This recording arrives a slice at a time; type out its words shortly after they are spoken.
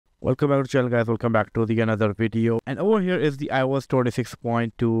Welcome back to the channel, guys. Welcome back to the another video. And over here is the iOS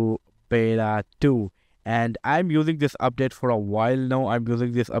 26.2 beta 2. And I'm using this update for a while now. I'm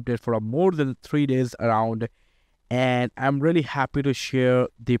using this update for more than 3 days around. And I'm really happy to share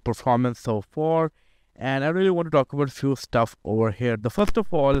the performance so far. And I really want to talk about a few stuff over here. The first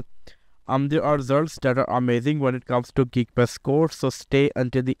of all, there are results that are amazing when it comes to Geekbench Scores. So stay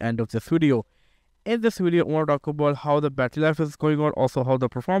until the end of this video. In this video, I want to talk about how the battery life is going on, also how the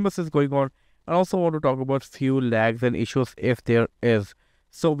performance is going on, and also want to talk about few lags and issues if there is.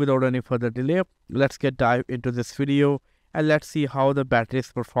 So without any further delay, let's dive into this video and let's see how the battery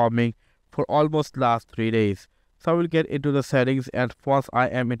is performing for almost last 3 days. So I will get into the settings, and once I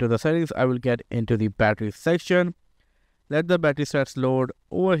am into the settings, I will get into the battery section. Let the battery stats load.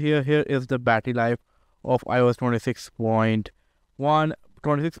 Over here is the battery life of iOS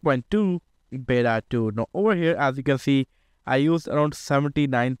 26.2 beta 2. Now over here, as you can see, I used around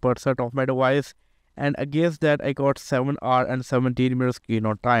 79% of my device, and against that I got 7 hours and 17 minutes screen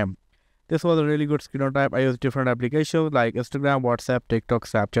on time. This was a really good screen on time. I used different applications like Instagram, WhatsApp, TikTok,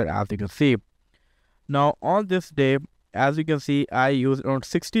 Snapchat, as you can see. Now on this day, as you can see, I used around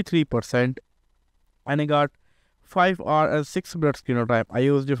 63% and I got 5 hours and 6 minutes screen on time. I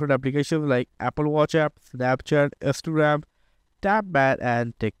used different applications like Apple Watch app, Snapchat, Instagram, TapPad,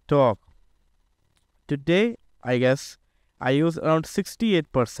 and TikTok. Today, I guess, I used around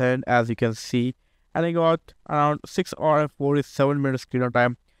 68%, as you can see, and I got around 6 hours and 47 minutes screen on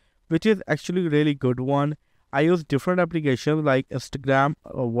time, which is actually a really good one. I use different applications like Instagram,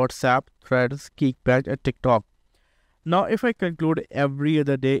 WhatsApp, Threads, Geekbench, and TikTok. Now, if I conclude every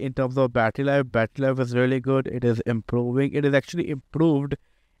other day in terms of battery life is really good. It is improving. It is actually improved,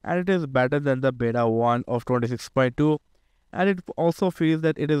 and it is better than the beta 1 of 26.2. And it also feels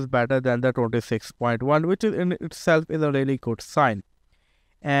that it is better than the 26.1, which is in itself is a really good sign.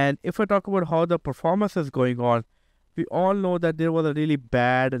 And if I talk about how the performance is going on, we all know that there was a really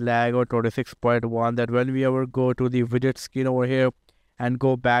bad lag on 26.1, that when we ever go to the widget screen over here and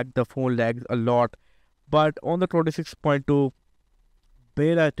go back, the phone lags a lot. But on the 26.2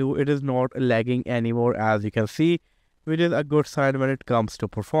 beta 2, it is not lagging anymore, as you can see, which is a good sign when it comes to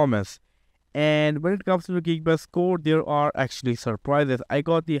performance. And when it comes to the Geekbench score, there are actually surprises. I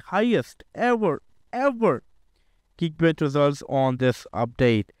got the highest ever Geekbench results on this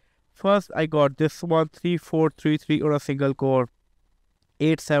update. First, I got this one, 3433 on a single core,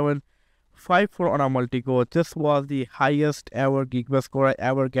 8754 on a multi-core. This was the highest ever Geekbench score I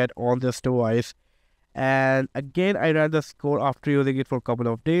ever get on this device. And again, I ran the score after using it for a couple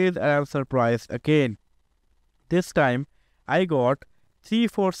of days, and I'm surprised again. This time, I got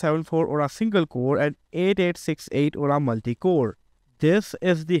 3474 on a single core and 8868 on a multi-core. This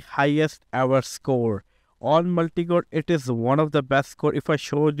is the highest ever score. On multi-core, it is one of the best score. If I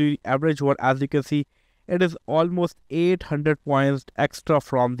show you the average one, as you can see, it is almost 800 points extra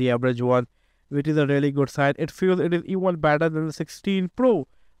from the average one, which is a really good sign. It feels it is even better than the 16 Pro,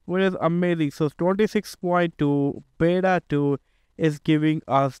 which is amazing. So 26.2 beta 2 is giving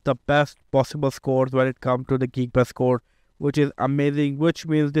us the best possible scores when it comes to the Geekbench score, which is amazing, which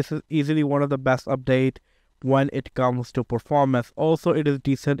means this is easily one of the best updates when it comes to performance. Also, it is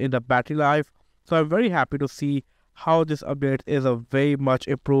decent in the battery life. So I'm very happy to see how this update is a very much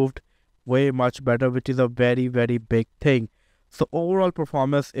improved, way much better, which is a very big thing. So overall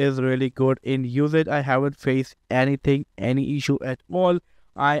performance is really good. In usage, I haven't faced any issue at all.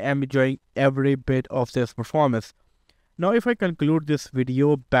 I am enjoying every bit of this performance. Now, if I conclude this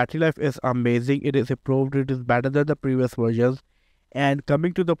video, battery life is amazing. It is improved. It is better than the previous versions. And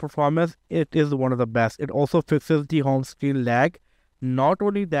coming to the performance, it is one of the best. It also fixes the home screen lag. Not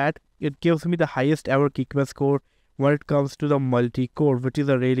only that, it gives me the highest ever Geekbench score when it comes to the multi-core, which is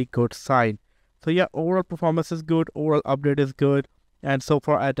a really good sign. So yeah, overall performance is good. Overall update is good. And so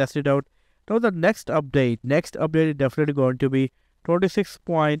far, I tested out. Now the next update is definitely going to be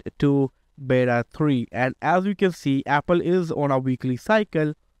 26.2 beta 3, and as you can see, Apple is on a weekly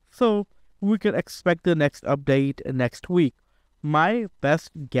cycle, so we can expect the next update next week. My best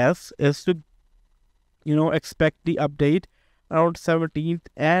guess is to expect the update around 17th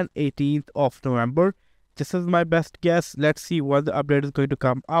and 18th of November. This is my best guess. Let's see when the update is going to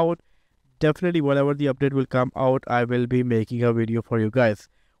come out. Definitely whenever the update will come out, I will be making a video for you guys.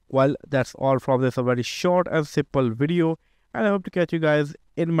 Well, that's all from this, a very short and simple video, and I hope to catch you guys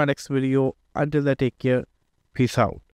in my next video. Until then, take care. Peace out.